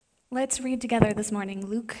Let's read together this morning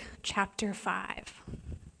Luke chapter 5.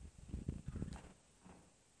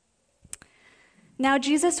 Now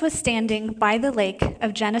Jesus was standing by the lake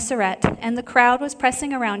of Gennesaret, and the crowd was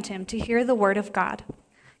pressing around him to hear the word of God.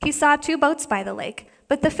 He saw 2 boats by the lake,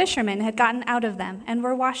 but the fishermen had gotten out of them and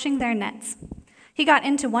were washing their nets. He got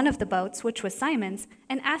into one of the boats, which was Simon's,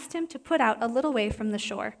 and asked him to put out a little way from the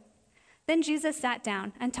shore. Then Jesus sat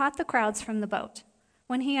down and taught the crowds from the boat.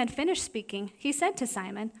 When he had finished speaking, he said to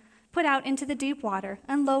Simon, "Put out into the deep water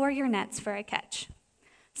and lower your nets for a catch."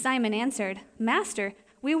 Simon answered, "Master,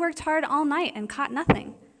 we worked hard all night and caught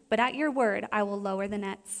nothing, but at your word I will lower the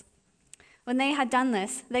nets." When they had done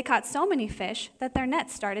this, they caught so many fish that their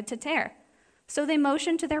nets started to tear. So they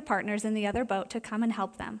motioned to their partners in the other boat to come and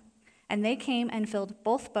help them. And they came and filled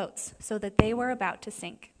both boats so that they were about to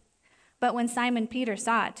sink. But when Simon Peter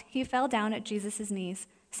saw it, he fell down at Jesus' knees,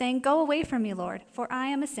 saying, "Go away from me, Lord, for I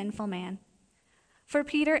am a sinful man." For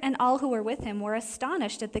Peter and all who were with him were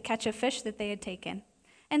astonished at the catch of fish that they had taken.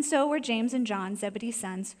 And so were James and John, Zebedee's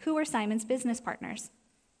sons, who were Simon's business partners.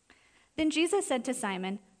 Then Jesus said to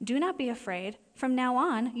Simon, "Do not be afraid. From now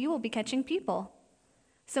on, you will be catching people."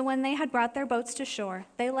 So when they had brought their boats to shore,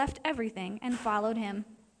 they left everything and followed him.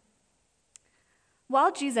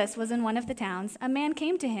 While Jesus was in one of the towns, a man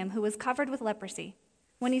came to him who was covered with leprosy.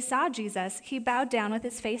 When he saw Jesus, he bowed down with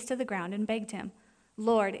his face to the ground and begged him,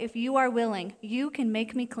 "Lord, if you are willing, you can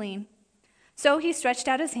make me clean." So he stretched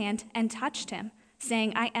out his hand and touched him,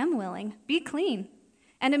 saying, "I am willing, be clean."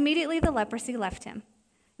 And immediately the leprosy left him.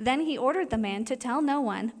 Then he ordered the man to tell no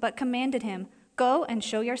one, but commanded him, "Go and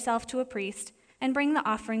show yourself to a priest, and bring the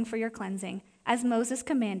offering for your cleansing, as Moses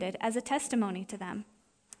commanded, as a testimony to them."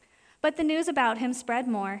 But the news about him spread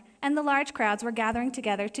more, and the large crowds were gathering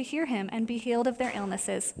together to hear him and be healed of their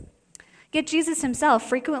illnesses. Yet Jesus himself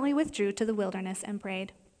frequently withdrew to the wilderness and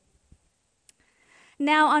prayed.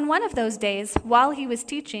 Now on one of those days, while he was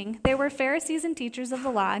teaching, there were Pharisees and teachers of the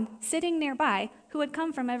law sitting nearby who had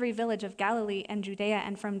come from every village of Galilee and Judea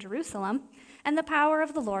and from Jerusalem, and the power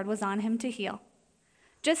of the Lord was on him to heal.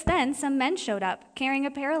 Just then some men showed up, carrying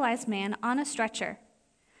a paralyzed man on a stretcher.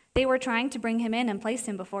 They were trying to bring him in and place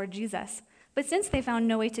him before Jesus, but since they found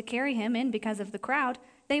no way to carry him in because of the crowd,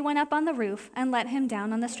 they went up on the roof and let him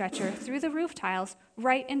down on the stretcher through the roof tiles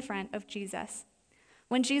right in front of Jesus.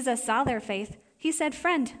 When Jesus saw their faith, he said,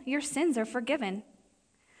 "Friend, your sins are forgiven."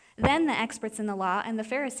 Then the experts in the law and the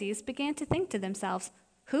Pharisees began to think to themselves,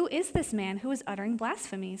 "Who is this man who is uttering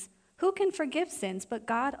blasphemies? Who can forgive sins but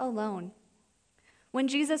God alone?" When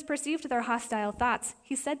Jesus perceived their hostile thoughts,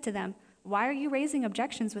 he said to them, "Why are you raising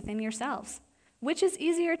objections within yourselves? Which is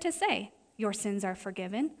easier to say, 'Your sins are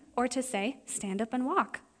forgiven,' or to say, 'Stand up and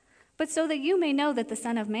walk'? But so that you may know that the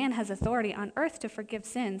Son of Man has authority on earth to forgive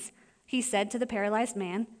sins," he said to the paralyzed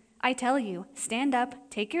man, "I tell you, stand up,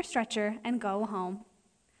 take your stretcher, and go home."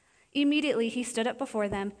 Immediately he stood up before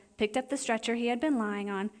them, picked up the stretcher he had been lying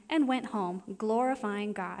on, and went home,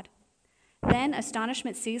 glorifying God. Then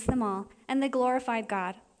astonishment seized them all, and they glorified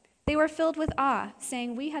God. They were filled with awe,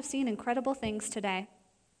 saying, "We have seen incredible things today."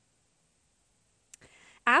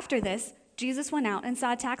 After this, Jesus went out and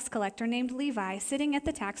saw a tax collector named Levi sitting at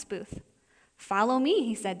the tax booth. "Follow me,"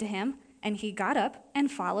 he said to him, and he got up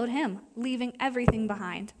and followed him, leaving everything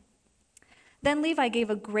behind. Then Levi gave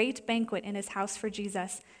a great banquet in his house for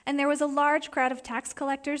Jesus, and there was a large crowd of tax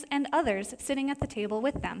collectors and others sitting at the table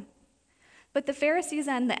with them. But the Pharisees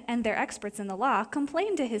and their experts in the law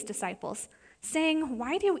complained to his disciples, saying,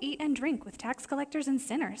 "Why do you eat and drink with tax collectors and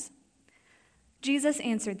sinners?" Jesus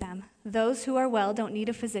answered them, "Those who are well don't need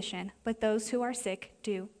a physician, but those who are sick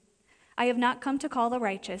do. I have not come to call the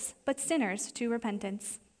righteous, but sinners to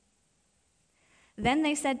repentance." Then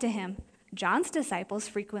they said to him, "John's disciples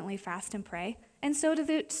frequently fast and pray, and so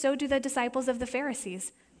do the disciples of the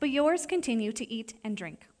Pharisees, but yours continue to eat and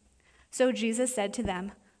drink." So Jesus said to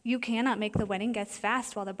them, "You cannot make the wedding guests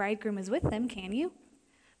fast while the bridegroom is with them, can you?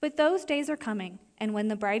 But those days are coming, and when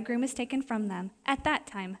the bridegroom is taken from them, at that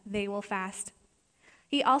time they will fast."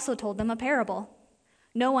 He also told them a parable.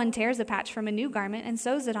 "No one tears a patch from a new garment and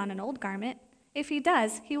sews it on an old garment. If he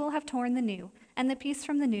does, he will have torn the new, and the piece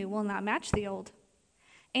from the new will not match the old.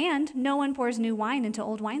 And no one pours new wine into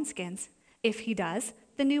old wineskins. If he does,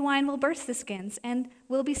 the new wine will burst the skins and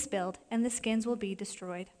will be spilled, and the skins will be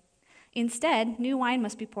destroyed. Instead, new wine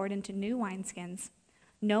must be poured into new wineskins.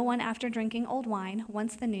 No one after drinking old wine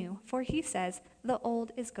wants the new, for he says, 'The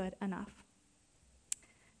old is good enough.'"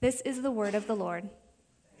 This is the word of the Lord.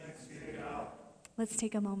 Thanks be to God. Let's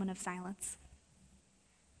take a moment of silence.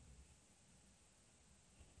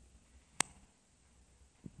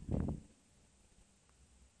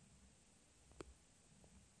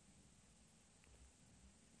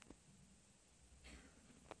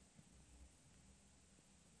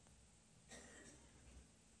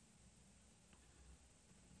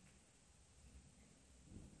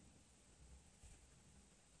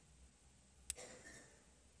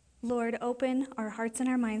 Lord, open our hearts and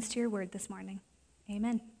our minds to your word this morning.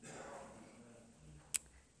 Amen.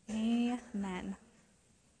 Amen.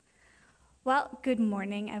 Well, good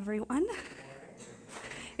morning, everyone.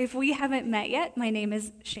 If we haven't met yet, my name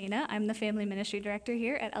is Shayna. I'm the Family Ministry Director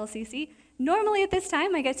here at LCC. Normally at this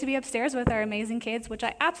time, I get to be upstairs with our amazing kids, which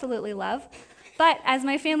I absolutely love. But as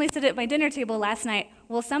my family stood at my dinner table last night,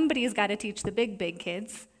 well, somebody's got to teach the big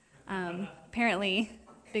kids. Apparently,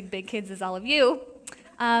 big kids is all of you.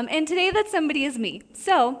 And today that somebody is me.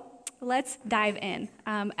 So let's dive in.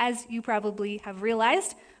 As you probably have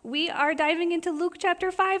realized, we are diving into Luke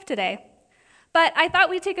chapter 5 today. But I thought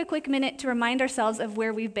we'd take a quick minute to remind ourselves of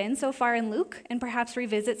where we've been so far in Luke and perhaps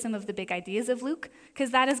revisit some of the big ideas of Luke,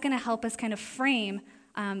 because that is going to help us kind of frame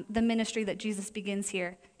the ministry that Jesus begins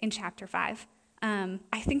here in chapter 5.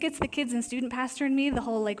 I think it's the kids and student pastor in me, the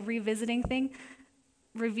whole revisiting thing.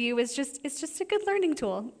 Review is just a good learning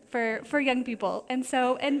tool for young people. And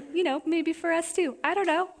maybe for us too. I don't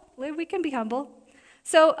know. We can be humble.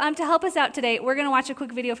 So to help us out today, we're going to watch a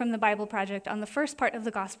quick video from the Bible Project on the first part of the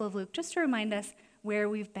Gospel of Luke, just to remind us where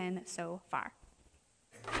we've been so far.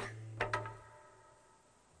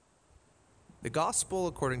 The Gospel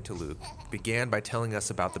according to Luke began by telling us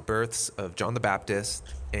about the births of John the Baptist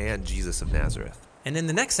and Jesus of Nazareth. And in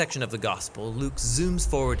the next section of the Gospel, Luke zooms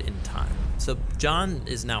forward in time. So John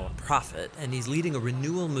is now a prophet, and he's leading a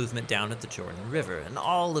renewal movement down at the Jordan River. And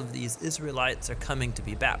all of these Israelites are coming to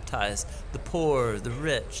be baptized. The poor, the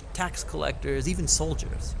rich, tax collectors, even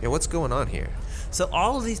soldiers. Yeah, what's going on here? So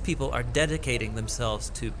all of these people are dedicating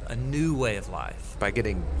themselves to a new way of life. By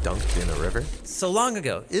getting dunked in a river? So long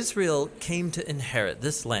ago, Israel came to inherit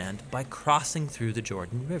this land by crossing through the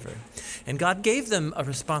Jordan River. And God gave them a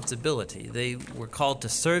responsibility. They were called to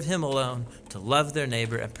serve him alone, to love their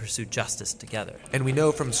neighbor, and pursue justice together. And we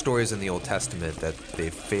know from stories in the Old Testament that they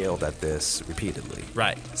failed at this repeatedly.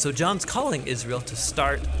 Right. So John's calling Israel to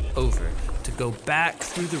start over, to go back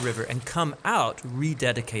through the river and come out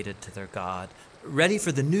rededicated to their God, ready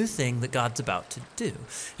for the new thing that God's about to do.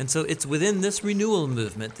 And so it's within this renewal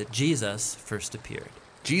movement that Jesus first appeared.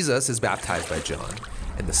 Jesus is baptized by John,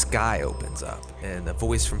 and the sky opens up, and a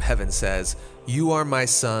voice from heaven says, "You are my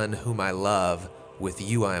son, whom I love. With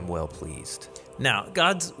you I am well pleased." Now,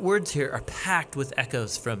 God's words here are packed with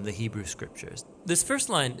echoes from the Hebrew Scriptures. This first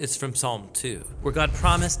line is from Psalm 2, where God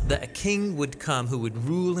promised that a king would come who would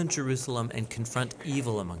rule in Jerusalem and confront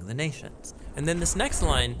evil among the nations. And then this next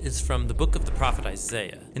line is from the book of the prophet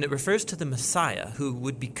Isaiah, and it refers to the Messiah who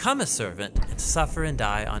would become a servant and suffer and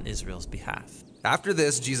die on Israel's behalf. After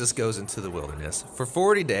this, Jesus goes into the wilderness for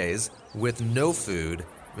 40 days with no food.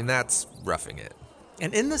 I mean, that's roughing it.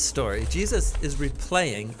 And in this story, Jesus is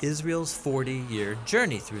replaying Israel's 40-year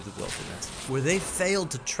journey through the wilderness, where they failed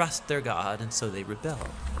to trust their God, and so they rebelled.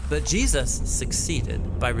 But Jesus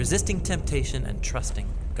succeeded by resisting temptation and trusting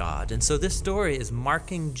God. And so this story is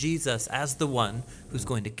marking Jesus as the one who's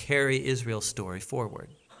going to carry Israel's story forward.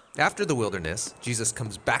 After the wilderness, Jesus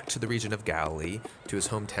comes back to the region of Galilee, to his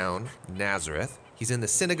hometown, Nazareth. He's in the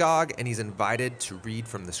synagogue, and he's invited to read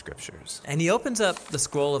from the scriptures. And he opens up the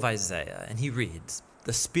scroll of Isaiah, and he reads,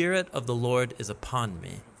 "The Spirit of the Lord is upon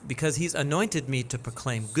me, because he's anointed me to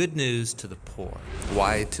proclaim good news to the poor."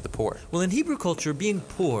 Why to the poor? Well, in Hebrew culture, being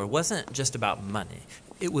poor wasn't just about money.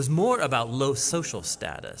 It was more about low social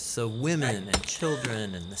status, so women and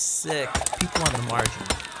children and the sick, people on the margin.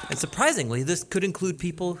 And surprisingly, this could include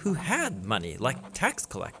people who had money, like tax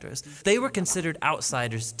collectors. They were considered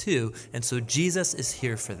outsiders too, and so Jesus is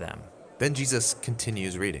here for them. Then Jesus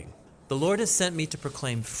continues reading. "The Lord has sent me to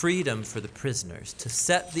proclaim freedom for the prisoners, to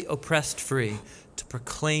set the oppressed free, to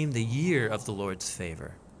proclaim the year of the Lord's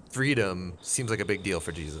favor." Freedom seems like a big deal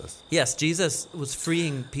for Jesus. Yes, Jesus was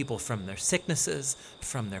freeing people from their sicknesses,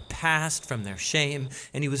 from their past, from their shame,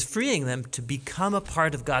 and he was freeing them to become a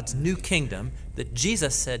part of God's new kingdom that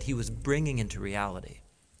Jesus said he was bringing into reality.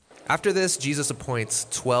 After this, Jesus appoints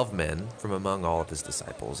 12 men from among all of his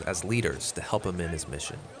disciples as leaders to help him in his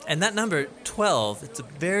mission. And that number, 12, it's a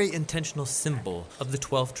very intentional symbol of the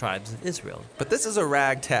 12 tribes of Israel. But this is a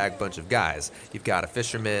ragtag bunch of guys. You've got a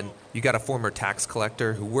fisherman, you got a former tax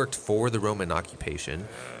collector who worked for the Roman occupation,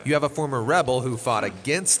 you have a former rebel who fought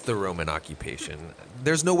against the Roman occupation.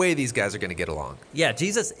 There's no way these guys are going to get along. Yeah,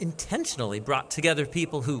 Jesus intentionally brought together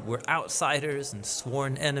people who were outsiders and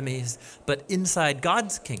sworn enemies, but inside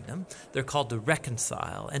God's kingdom, they're called to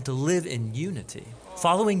reconcile and to live in unity.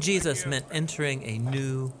 Following Jesus meant entering a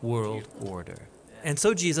new world order. And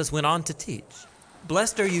so Jesus went on to teach,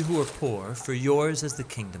 "Blessed are you who are poor, for yours is the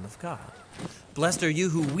kingdom of God. Blessed are you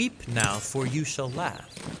who weep now, for you shall laugh.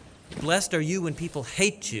 Blessed are you when people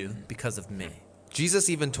hate you because of me." Jesus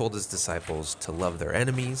even told his disciples to love their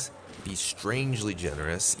enemies, be strangely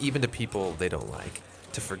generous, even to people they don't like,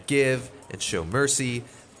 to forgive and show mercy.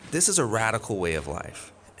 This is a radical way of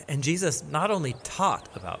life. And Jesus not only taught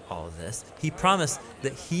about all of this, he promised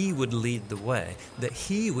that he would lead the way, that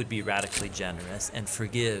he would be radically generous and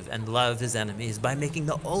forgive and love his enemies by making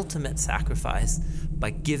the ultimate sacrifice, by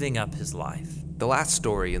giving up his life. The last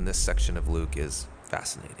story in this section of Luke is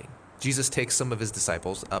fascinating. Jesus takes some of his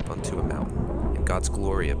disciples up onto a mountain, and God's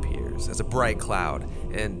glory appears as a bright cloud,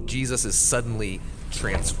 and Jesus is suddenly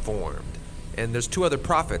transformed. And there's two other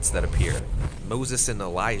prophets that appear, Moses and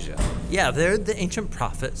Elijah. Yeah, they're the ancient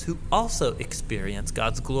prophets who also experience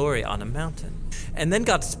God's glory on a mountain. And then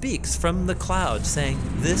God speaks from the cloud saying,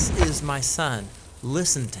 "This is my son,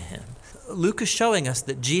 listen to him." Luke is showing us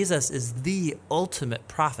that Jesus is the ultimate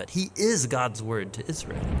prophet. He is God's word to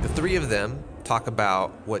Israel. The three of them talk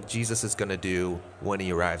about what Jesus is going to do when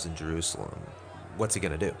he arrives in Jerusalem. What's he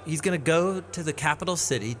going to do? He's going to go to the capital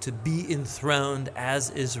city to be enthroned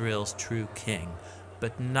as Israel's true king,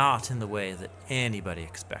 but not in the way that anybody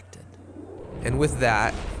expected. And with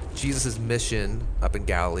that, Jesus' mission up in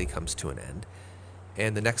Galilee comes to an end.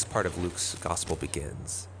 And the next part of Luke's gospel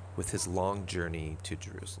begins with his long journey to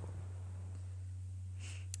Jerusalem.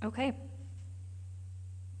 Okay.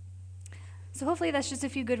 So hopefully that's just a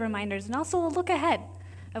few good reminders, and also a look ahead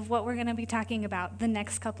of what we're going to be talking about the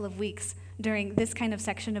next couple of weeks during this kind of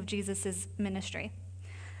section of Jesus' ministry.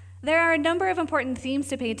 There are a number of important themes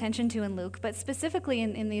to pay attention to in Luke, but specifically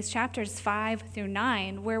in these chapters 5 through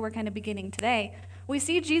 9, where we're kind of beginning today, we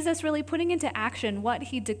see Jesus really putting into action what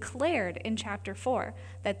he declared in chapter 4,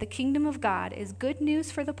 that the kingdom of God is good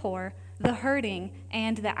news for the poor, the hurting,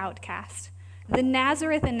 and the outcast. The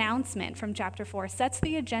Nazareth announcement from chapter 4 sets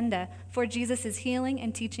the agenda for Jesus' healing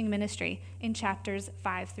and teaching ministry in chapters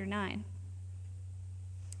 5 through 9.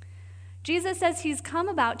 Jesus says he's come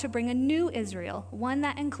about to bring a new Israel, one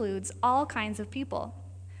that includes all kinds of people.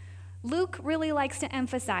 Luke really likes to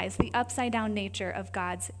emphasize the upside-down nature of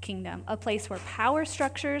God's kingdom, a place where power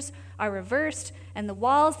structures are reversed and the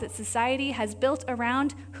walls that society has built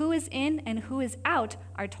around who is in and who is out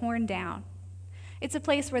are torn down. It's a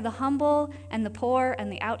place where the humble and the poor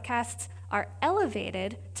and the outcasts are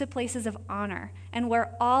elevated to places of honor, and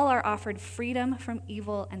where all are offered freedom from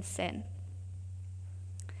evil and sin.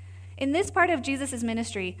 In this part of Jesus'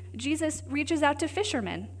 ministry, Jesus reaches out to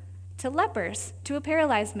fishermen, to lepers, to a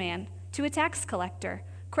paralyzed man, to a tax collector,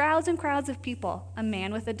 crowds and crowds of people, a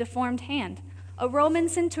man with a deformed hand, a Roman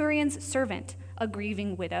centurion's servant, a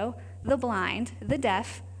grieving widow, the blind, the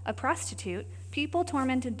deaf, a prostitute, people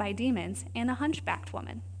tormented by demons, and a hunchbacked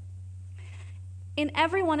woman. In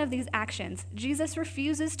every one of these actions, Jesus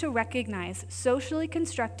refuses to recognize socially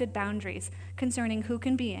constructed boundaries concerning who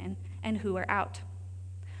can be in and who are out.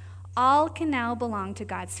 All can now belong to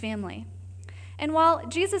God's family. And while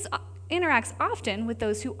Jesus interacts often with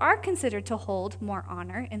those who are considered to hold more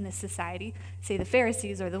honor in this society, say the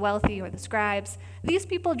Pharisees or the wealthy or the scribes, these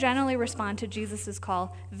people generally respond to Jesus'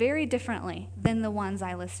 call very differently than the ones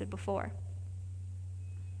I listed before.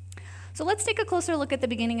 So let's take a closer look at the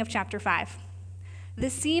beginning of chapter 5. The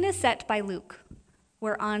scene is set by Luke.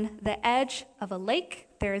 We're on the edge of a lake.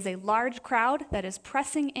 There is a large crowd that is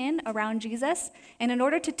pressing in around Jesus. And in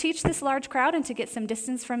order to teach this large crowd and to get some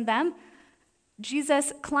distance from them,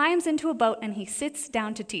 Jesus climbs into a boat and he sits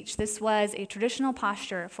down to teach. This was a traditional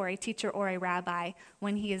posture for a teacher or a rabbi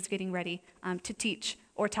when he is getting ready to teach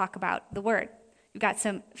or talk about the word. You've got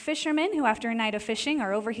some fishermen who, after a night of fishing,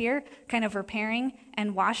 are over here kind of repairing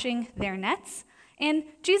and washing their nets. And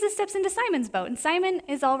Jesus steps into Simon's boat. And Simon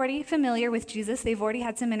is already familiar with Jesus. They've already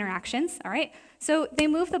had some interactions, all right? So they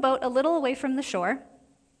move the boat a little away from the shore.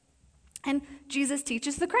 And Jesus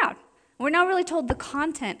teaches the crowd. We're not really told the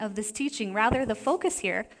content of this teaching. Rather, the focus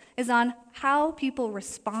here is on how people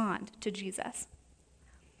respond to Jesus.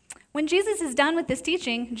 When Jesus is done with this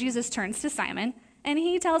teaching, Jesus turns to Simon, and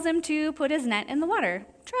he tells him to put his net in the water.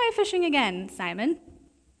 Try fishing again, Simon.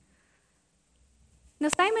 Now,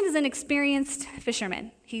 Simon is an experienced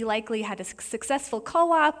fisherman. He likely had a successful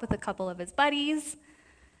co-op with a couple of his buddies.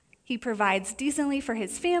 He provides decently for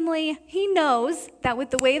his family. He knows that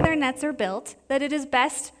with the way their nets are built, that it is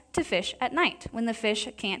best to fish at night when the fish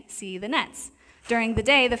can't see the nets. During the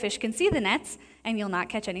day, the fish can see the nets, and you'll not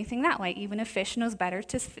catch anything that way. Even if fish knows better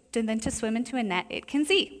than to swim into a net it can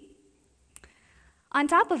see. On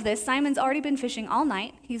top of this, Simon's already been fishing all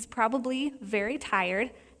night. He's probably very tired,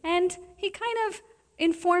 and he kind of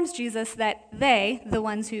informs Jesus that they, the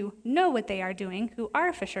ones who know what they are doing, who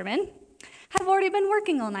are fishermen, have already been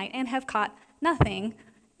working all night and have caught nothing.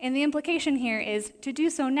 And the implication here is to do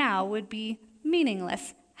so now would be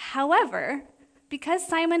meaningless. However, because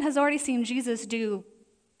Simon has already seen Jesus do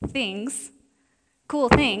things, cool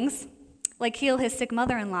things, like heal his sick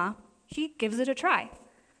mother-in-law, he gives it a try.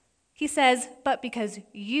 He says, but because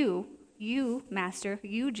you, Master,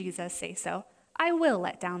 you, Jesus, say so, I will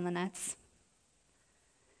let down the nets.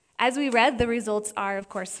 As we read, the results are, of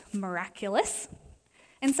course, miraculous.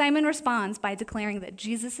 And Simon responds by declaring that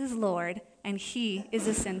Jesus is Lord and he is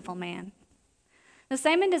a sinful man. Now,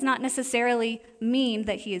 Simon does not necessarily mean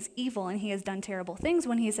that he is evil and he has done terrible things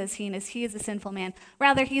when he says he is a sinful man.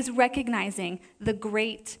 Rather, he is recognizing the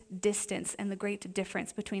great distance and the great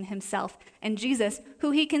difference between himself and Jesus,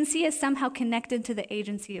 who he can see as somehow connected to the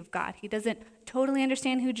agency of God. He doesn't totally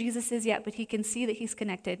understand who Jesus is yet, but he can see that he's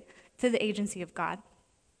connected to the agency of God.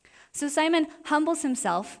 So Simon humbles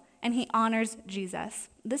himself and he honors Jesus.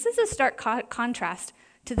 This is a stark contrast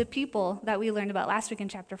to the people that we learned about last week in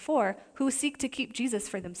chapter 4, who seek to keep Jesus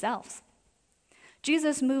for themselves.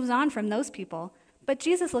 Jesus moves on from those people, but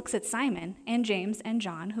Jesus looks at Simon and James and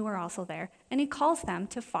John, who are also there, and he calls them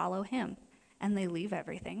to follow him. And they leave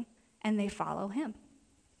everything, and they follow him.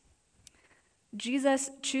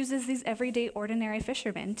 Jesus chooses these everyday, ordinary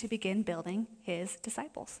fishermen to begin building his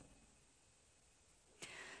disciples.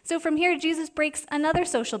 So from here, Jesus breaks another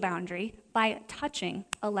social boundary by touching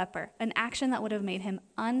a leper, an action that would have made him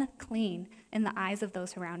unclean in the eyes of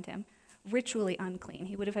those around him, ritually unclean.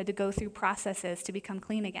 He would have had to go through processes to become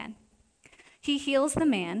clean again. He heals the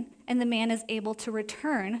man, and the man is able to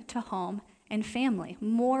return to home and family.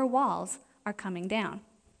 More walls are coming down.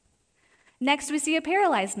 Next, we see a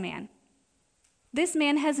paralyzed man. This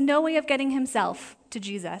man has no way of getting himself to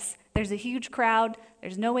Jesus. There's a huge crowd.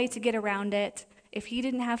 There's no way to get around it. If he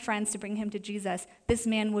didn't have friends to bring him to Jesus, this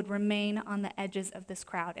man would remain on the edges of this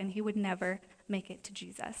crowd, and he would never make it to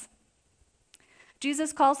Jesus.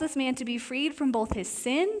 Jesus calls this man to be freed from both his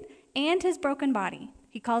sin and his broken body.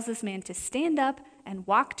 He calls this man to stand up and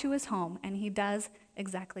walk to his home, and he does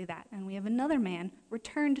exactly that. And we have another man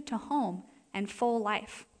returned to home and full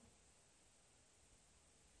life.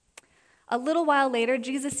 A little while later,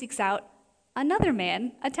 Jesus seeks out another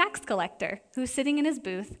man, a tax collector, who's sitting in his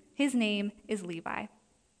booth. His name is Levi.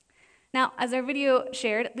 Now, as our video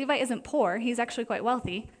shared, Levi isn't poor. He's actually quite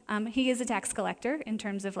wealthy. He is a tax collector in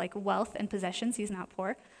terms of like wealth and possessions. He's not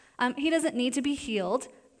poor. He doesn't need to be healed,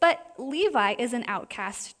 but Levi is an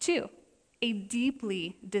outcast too, a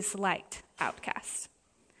deeply disliked outcast.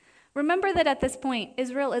 Remember that at this point,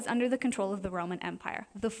 Israel is under the control of the Roman Empire,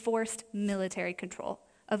 the forced military control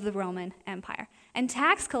of the Roman Empire. And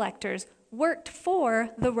tax collectors worked for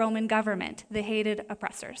the Roman government, the hated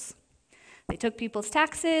oppressors. They took people's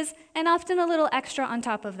taxes and often a little extra on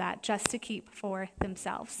top of that just to keep for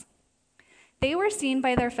themselves. They were seen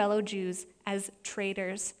by their fellow Jews as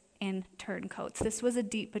traitors and turncoats. This was a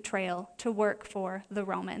deep betrayal to work for the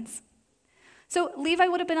Romans. So Levi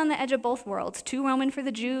would have been on the edge of both worlds, too Roman for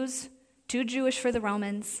the Jews, too Jewish for the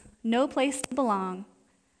Romans, no place to belong.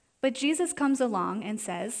 But Jesus comes along and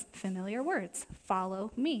says familiar words,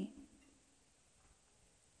 "Follow me."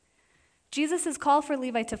 Jesus' call for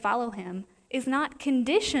Levi to follow him is not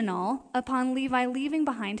conditional upon Levi leaving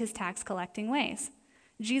behind his tax collecting ways.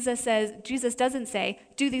 Jesus doesn't say,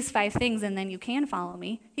 do these 5 things and then you can follow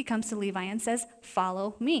me. He comes to Levi and says,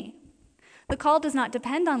 follow me. The call does not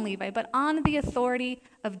depend on Levi, but on the authority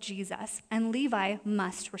of Jesus, and Levi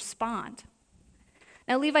must respond.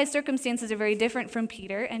 Now, Levi's circumstances are very different from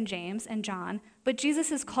Peter and James and John, but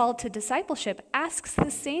Jesus' call to discipleship asks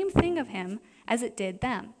the same thing of him as it did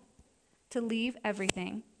them, to leave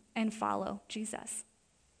everything and follow Jesus.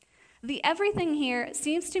 The everything here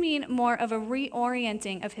seems to mean more of a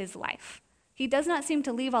reorienting of his life. He does not seem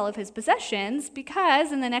to leave all of his possessions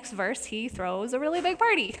because in the next verse he throws a really big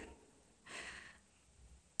party.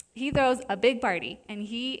 He throws a big party and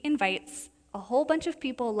he invites a whole bunch of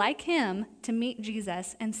people like him to meet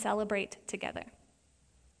Jesus and celebrate together.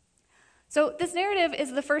 So this narrative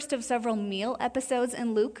is the first of several meal episodes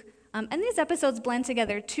in Luke, and these episodes blend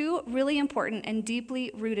together 2 really important and deeply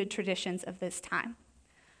rooted traditions of this time.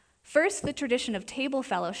 First, the tradition of table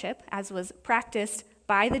fellowship, as was practiced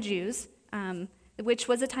by the Jews, which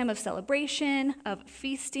was a time of celebration, of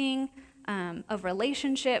feasting, of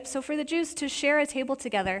relationship. So for the Jews to share a table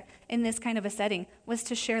together in this kind of a setting was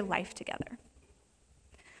to share life together.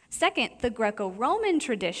 Second, the Greco-Roman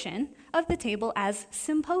tradition of the table as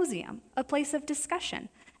symposium, a place of discussion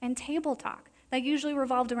and table talk that usually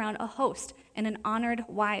revolved around a host and an honored,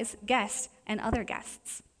 wise guest and other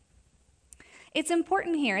guests. It's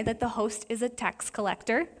important here that the host is a tax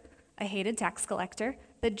collector, a hated tax collector,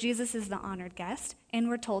 that Jesus is the honored guest, and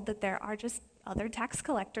we're told that there are just other tax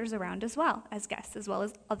collectors around as well as guests, as well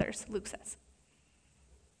as others, Luke says.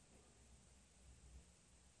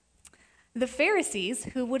 The Pharisees,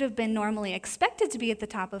 who would have been normally expected to be at the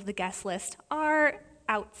top of the guest list, are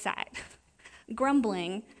outside,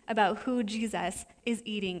 grumbling about who Jesus is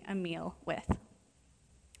eating a meal with.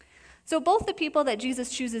 So both the people that Jesus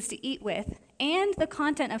chooses to eat with and the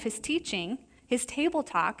content of his teaching, his table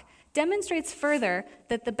talk, demonstrates further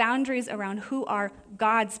that the boundaries around who are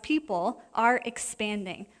God's people are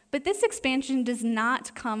expanding. But this expansion does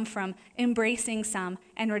not come from embracing some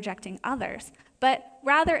and rejecting others, but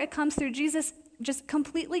rather it comes through Jesus just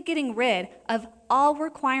completely getting rid of all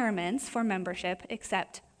requirements for membership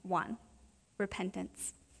except one: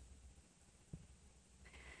 repentance.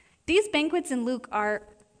 These banquets in Luke are,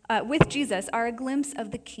 with Jesus, are a glimpse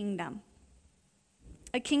of the kingdom.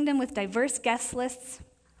 A kingdom with diverse guest lists,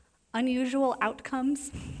 unusual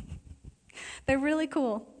outcomes. They're really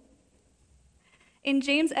cool. In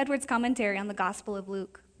James Edwards' commentary on the Gospel of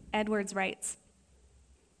Luke, Edwards writes,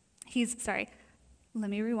 let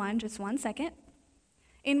me rewind just 1 second.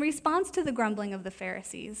 In response to the grumbling of the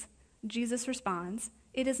Pharisees, Jesus responds,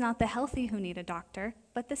 "It is not the healthy who need a doctor,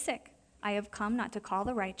 but the sick. I have come not to call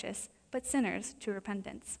the righteous, but sinners to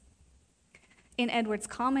repentance." In Edwards'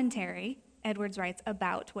 commentary, Edwards writes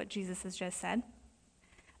about what Jesus has just said.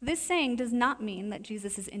 This saying does not mean that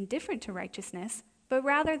Jesus is indifferent to righteousness, but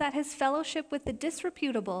rather that his fellowship with the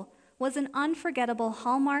disreputable was an unforgettable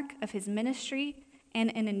hallmark of his ministry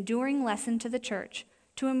and an enduring lesson to the church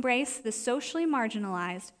to embrace the socially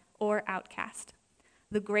marginalized or outcast.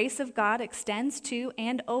 The grace of God extends to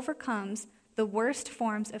and overcomes the worst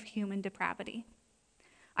forms of human depravity.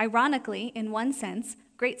 Ironically, in one sense,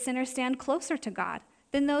 great sinners stand closer to God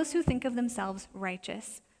than those who think of themselves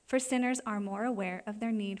righteous, for sinners are more aware of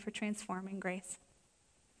their need for transforming grace.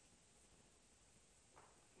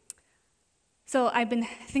 So I've been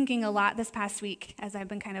thinking a lot this past week as I've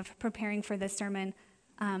been kind of preparing for this sermon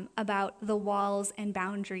about the walls and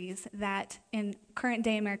boundaries that in current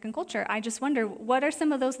day American culture, I just wonder, what are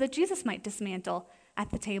some of those that Jesus might dismantle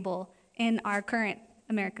at the table in our current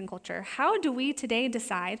American culture? How do we today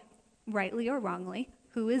decide, rightly or wrongly,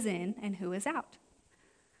 who is in and who is out?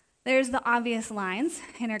 There's the obvious lines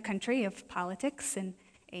in our country of politics and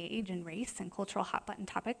age and race and cultural hot-button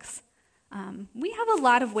topics. We have a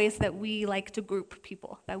lot of ways that we like to group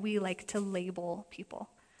people, that we like to label people,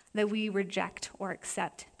 that we reject or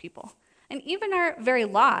accept people. And even our very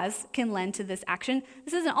laws can lend to this action.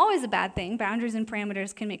 This isn't always a bad thing. Boundaries and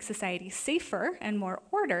parameters can make society safer and more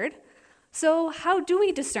ordered. So how do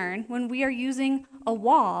we discern when we are using a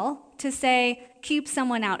wall to say, keep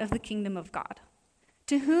someone out of the kingdom of God?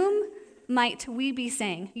 To whom might we be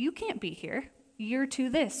saying, you can't be here, you're to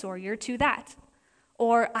this or you're to that?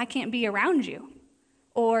 Or I can't be around you,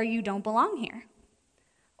 or you don't belong here.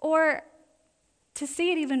 Or to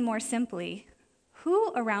say it even more simply,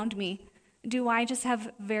 who around me do I just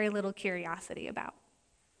have very little curiosity about?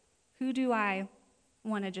 Who do I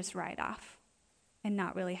want to just write off and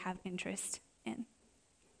not really have interest in?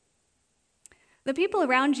 The people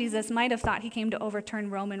around Jesus might have thought he came to overturn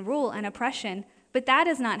Roman rule and oppression, but that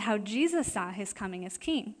is not how Jesus saw his coming as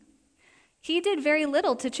king. He did very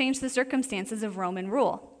little to change the circumstances of Roman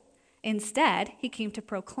rule. Instead, he came to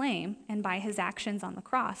proclaim, and by his actions on the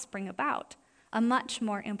cross, bring about a much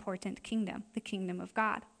more important kingdom, the kingdom of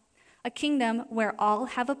God. A kingdom where all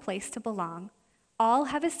have a place to belong, all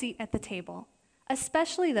have a seat at the table,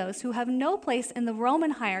 especially those who have no place in the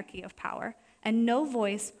Roman hierarchy of power and no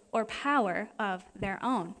voice or power of their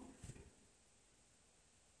own.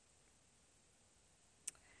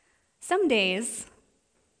 Some days,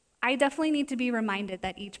 I definitely need to be reminded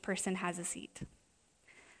that each person has a seat.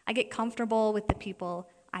 I get comfortable with the people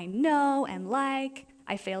I know and like.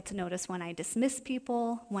 I fail to notice when I dismiss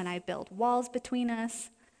people, when I build walls between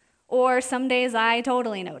us. Or some days I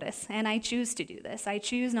totally notice, and I choose to do this. I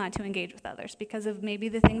choose not to engage with others because of maybe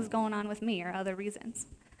the things going on with me or other reasons.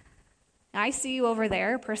 I see you over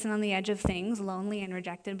there, a person on the edge of things, lonely and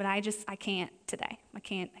rejected, but I can't today. I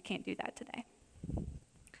can't do that today.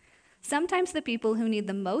 Sometimes the people who need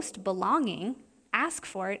the most belonging ask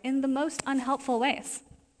for it in the most unhelpful ways.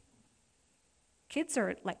 Kids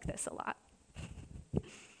are like this a lot.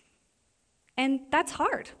 And that's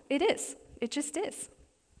hard. It is. It just is.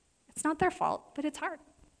 It's not their fault, but it's hard.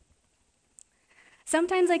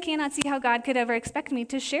 Sometimes I cannot see how God could ever expect me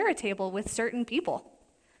to share a table with certain people,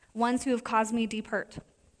 ones who have caused me deep hurt.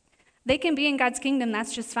 They can be in God's kingdom,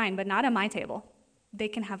 that's just fine, but not at my table. They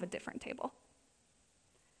can have a different table.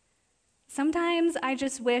 Sometimes I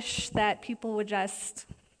just wish that people would just,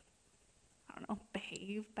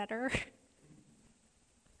 behave better.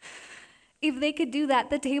 If they could do that,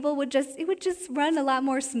 the table would just run a lot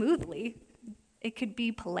more smoothly. It could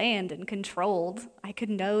be planned and controlled. I could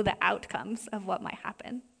know the outcomes of what might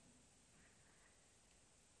happen.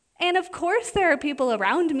 And of course, there are people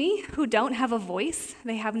around me who don't have a voice.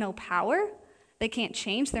 They have no power. They can't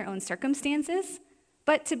change their own circumstances.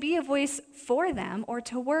 But to be a voice for them or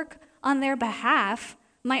to work on their behalf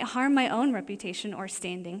might harm my own reputation or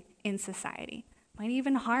standing in society. Might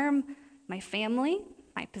even harm my family,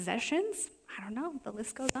 my possessions. I don't know, the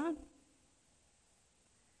list goes on.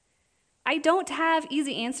 I don't have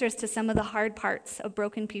easy answers to some of the hard parts of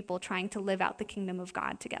broken people trying to live out the kingdom of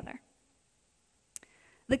God together.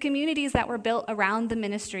 The communities that were built around the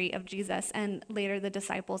ministry of Jesus and later the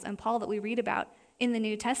disciples and Paul that we read about in the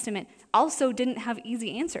New Testament also didn't have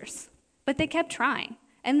easy answers, but they kept trying.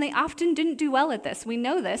 And they often didn't do well at this. We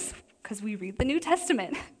know this because we read the New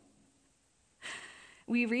Testament.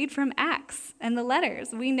 We read from Acts and the letters.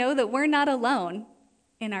 We know that we're not alone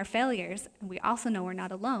in our failures, and we also know we're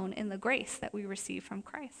not alone in the grace that we receive from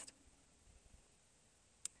Christ.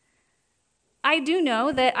 I do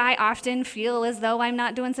know that I often feel as though I'm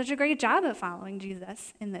not doing such a great job at following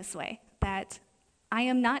Jesus in this way, that I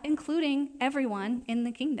am not including everyone in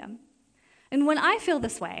the kingdom. And when I feel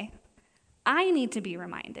this way, I need to be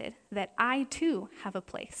reminded that I too have a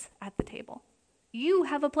place at the table. You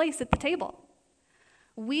have a place at the table.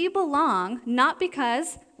 We belong not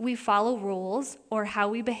because we follow rules or how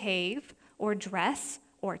we behave or dress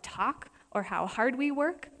or talk or how hard we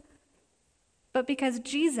work, but because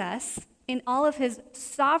Jesus, in all of his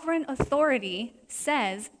sovereign authority,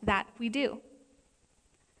 says that we do.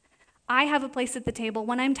 I have a place at the table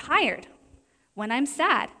when I'm tired, when I'm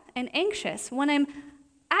sad and anxious, when I'm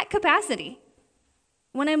at capacity,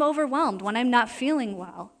 when I'm overwhelmed, when I'm not feeling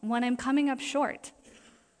well, when I'm coming up short.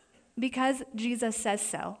 Because Jesus says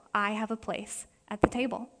so, I have a place at the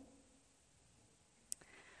table.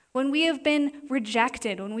 When we have been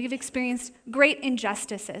rejected, when we've experienced great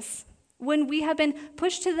injustices, when we have been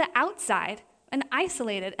pushed to the outside and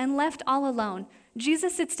isolated and left all alone,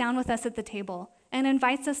 Jesus sits down with us at the table and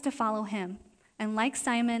invites us to follow him. And like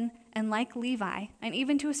Simon and like Levi, and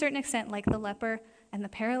even to a certain extent like the leper and the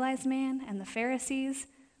paralyzed man and the Pharisees,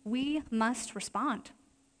 we must respond.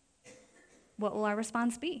 What will our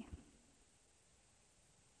response be?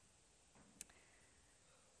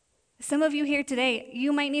 Some of you here today,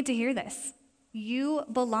 you might need to hear this. You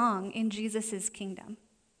belong in Jesus' kingdom,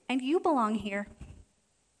 and you belong here.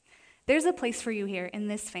 There's a place for you here in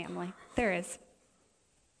this family. There is.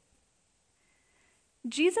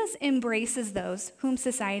 Jesus embraces those whom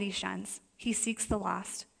society shuns. He seeks the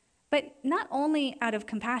lost, but not only out of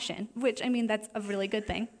compassion, which, that's a really good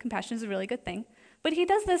thing. Compassion is a really good thing. But he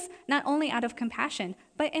does this not only out of compassion,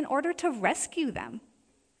 but in order to rescue them.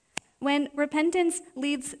 When repentance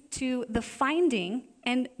leads to the finding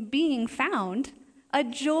and being found, a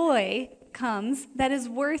joy comes that is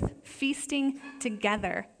worth feasting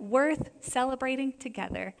together, worth celebrating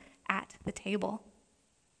together at the table.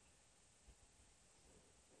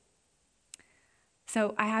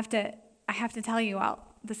 So I have to tell you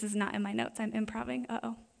all, this is not in my notes, I'm improvising.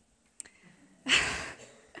 Uh-oh.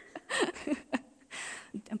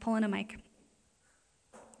 I'm pulling a mic.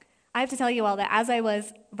 I have to tell you all that as I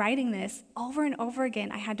was writing this, over and over again,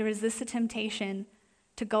 I had to resist the temptation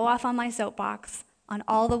to go off on my soapbox on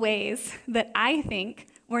all the ways that I think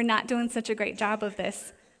we're not doing such a great job of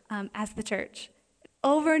this as the church.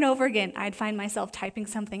 Over and over again, I'd find myself typing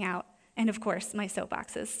something out. And of course, my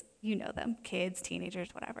soapboxes, you know them, kids, teenagers,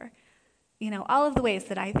 whatever. All of the ways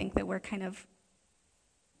that I think that we're kind of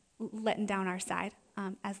letting down our side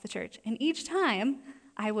as the church. And each time,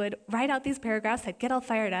 I would write out these paragraphs, I'd get all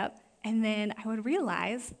fired up, and then I would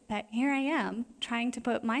realize that here I am trying to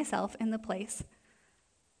put myself in the place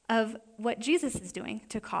of what Jesus is doing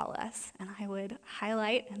to call us. And I would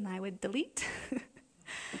highlight and I would delete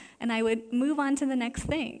and I would move on to the next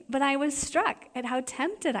thing. But I was struck at how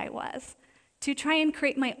tempted I was to try and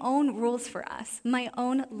create my own rules for us, my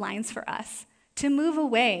own lines for us, to move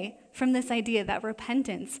away from this idea that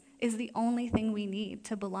repentance is the only thing we need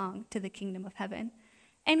to belong to the kingdom of heaven.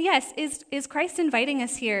 And yes, is Christ inviting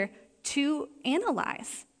us here to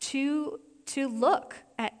analyze, to look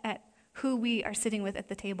at who we are sitting with at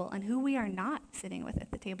the table and who we are not sitting with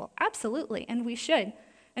at the table? Absolutely, and we should.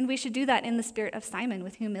 And we should do that in the spirit of Simon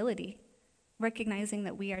with humility, recognizing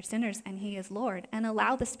that we are sinners and he is Lord, and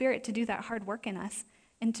allow the Spirit to do that hard work in us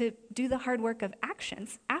and to do the hard work of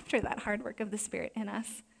actions after that hard work of the Spirit in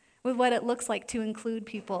us, with what it looks like to include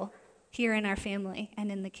people here in our family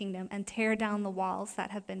and in the kingdom and tear down the walls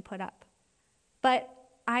that have been put up. But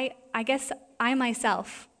I guess I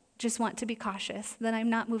myself just want to be cautious that I'm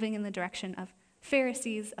not moving in the direction of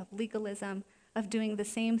Pharisees, of legalism, of doing the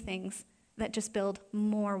same things that just build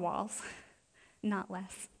more walls, not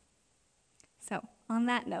less. So, on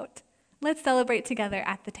that note, let's celebrate together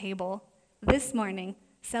at the table. This morning,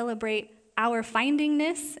 celebrate our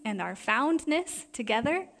findingness and our foundness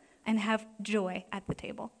together and have joy at the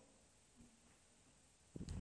table.